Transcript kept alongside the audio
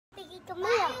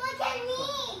tomato. Look at me.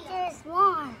 There's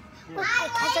more. Look,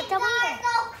 it has a tomato.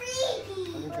 So creepy.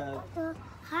 The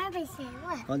harvest it.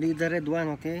 What? Only the red one,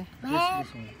 okay? Red.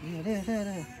 This one. Yeah, there.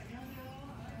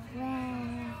 Red.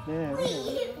 There.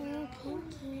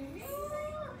 Pinky.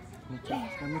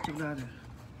 Let me check the other.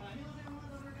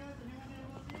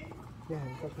 Yeah,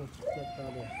 check the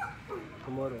other.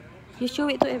 Tomorrow. You show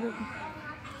it to everyone.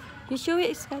 You show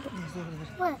it, Scarlett.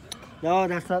 What? No,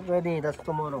 that's not ready. That's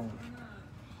tomorrow.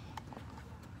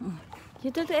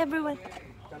 You do to everyone.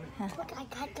 Look, I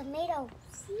got tomatoes.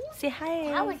 Say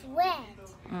hi. That was red.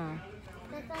 Mm.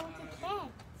 Look on the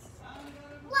kids.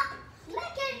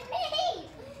 Look at me.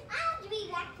 I have to be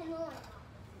back to normal.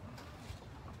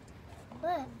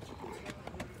 Look.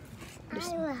 I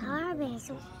will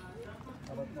harvest.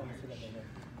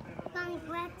 Mommy,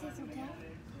 practice, okay?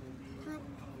 Look.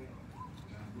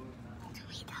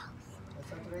 Tomatoes. That's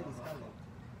not ready, Scarlett.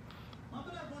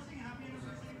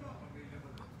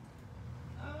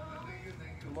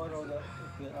 Tomorrow,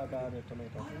 the other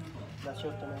tomato. That's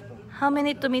your tomato. How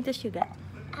many tomatoes you got?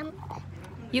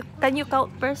 Can you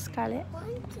count first, Scarlett? 1,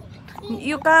 2, 3.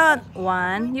 You count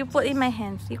 1. You put in my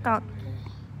hands. You count.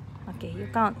 Okay, you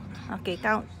count. Okay,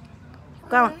 count.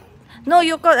 Count. No,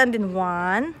 you count and then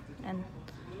 1 and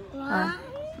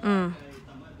 1,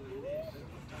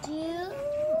 2.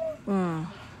 3,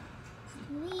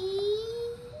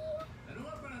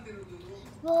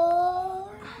 4,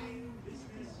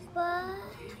 5,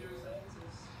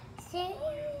 6,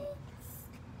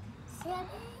 7,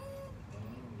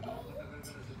 8,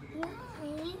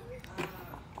 9.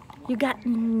 You got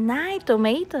 9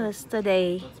 tomatoes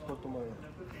today. That's for tomorrow.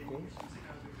 Okay?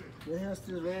 They are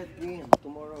still red, green.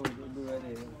 Tomorrow will be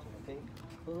ready. Okay?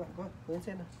 Go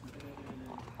inside now.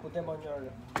 Put them on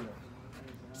your.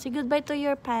 Say goodbye to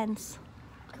your pants.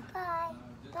 Goodbye.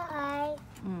 Bye.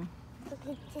 Look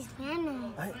at this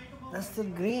banana. Ay, that's still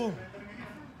green.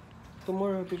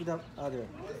 Tomorrow pick up other.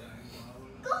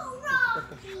 Go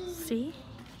Rocky! See?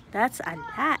 That's a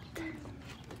lot.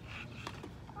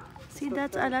 See,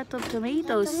 that's a lot of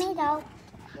tomatoes. Tomato.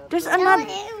 There's another.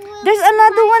 There's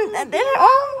another one. There.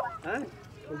 Oh. Ha?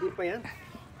 Hindi pa yan?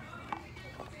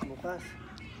 Bukas.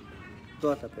 Ito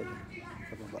ata pwede.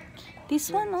 Sa baba. This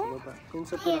one, Sa oh. baba. Yung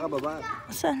sa pinakababa.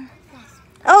 Saan?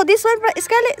 Oh, this one,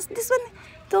 Scarlett. This one.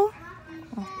 Ito.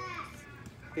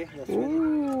 Okay, that's ready.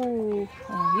 Ooh.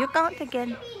 Oh, you count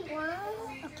again. 1.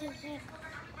 Okay, here.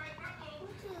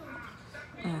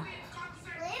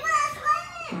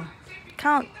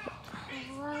 Count. 1,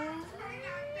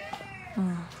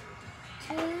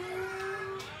 2,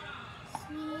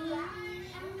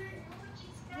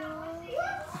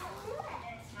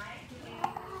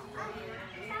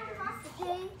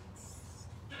 3,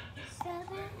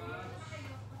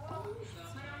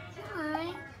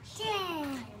 4,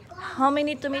 10. How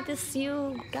many tomatoes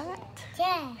you got?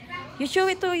 10. You show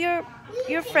it to your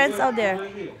friends out there.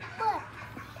 Look.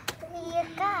 You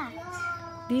got.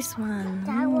 This one.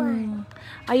 That one.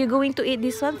 Are you going to eat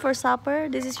this one for supper?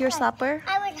 This is your supper?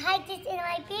 I would hide this in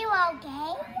my pillow,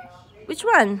 okay? Which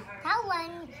one? That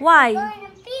one. Why? Go in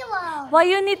the pillow. Why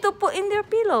you need to put in their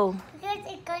pillow? Because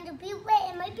it's going to be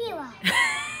wet in my pillow.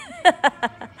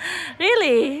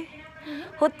 Really?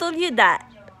 Who told you that?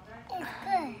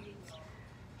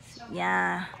 It's good.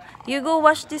 Yeah. You go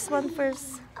wash this one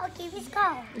first. Okay, let's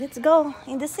go. Let's go.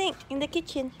 In the sink, in the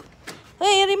kitchen.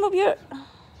 Hey, remove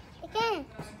Again.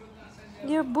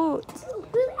 your boot.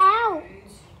 Move out.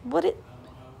 Put it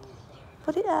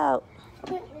out.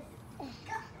 Come on.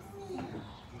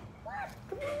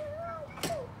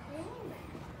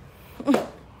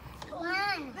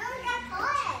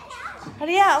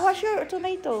 Hurry up, wash your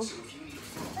tomato.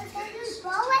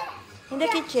 In the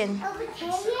kitchen. Over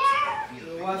here.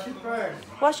 You wash it first.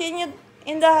 Wash it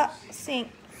in the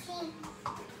sink.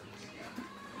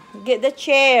 Get the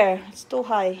chair. It's too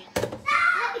high.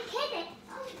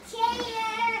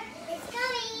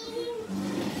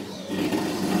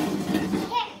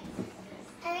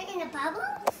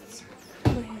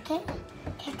 Okay.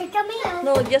 Take the tomato.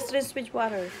 No, just rinse with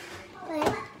water.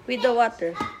 Okay. With the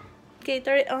water. Okay,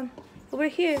 turn it on. Over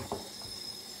here.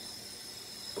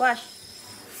 Wash.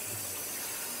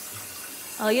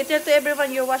 Oh, you tell to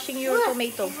everyone you're washing your Look,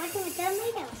 tomato. I'm washing the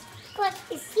tomato. Look,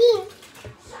 it's sink.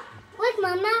 Look,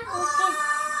 Mama.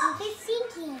 Look, it's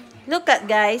sinking. Look at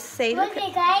guys. Say Look, look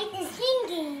at. guys, it's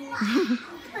sinking.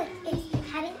 Look, it's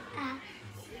having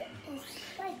it's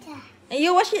like that.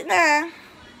 You wash it na.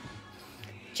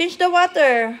 Change the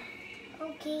water.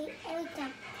 Okay, every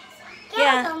time.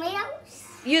 Yeah. Tomatoes.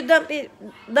 You dump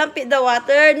it the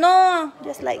water. No,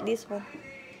 just like this one.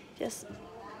 Just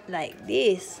like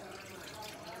this.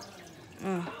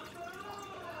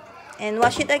 And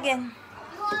wash it again.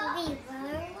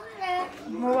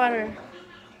 More water.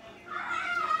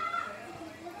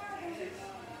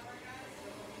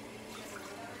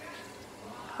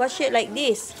 Wash it like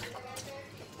this.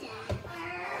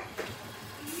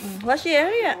 Wash it,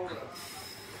 hurry up.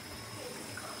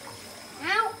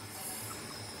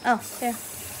 Oh, here.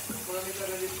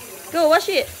 Go, wash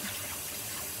it.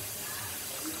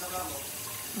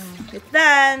 It's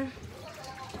done.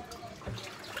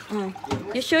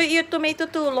 You show your tomato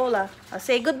to Lola.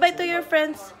 Say goodbye to your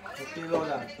friends. Okay,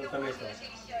 Lola. So, tomato.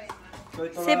 So,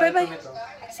 ito Say Lola, bye-bye. tomato.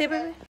 Say bye-bye.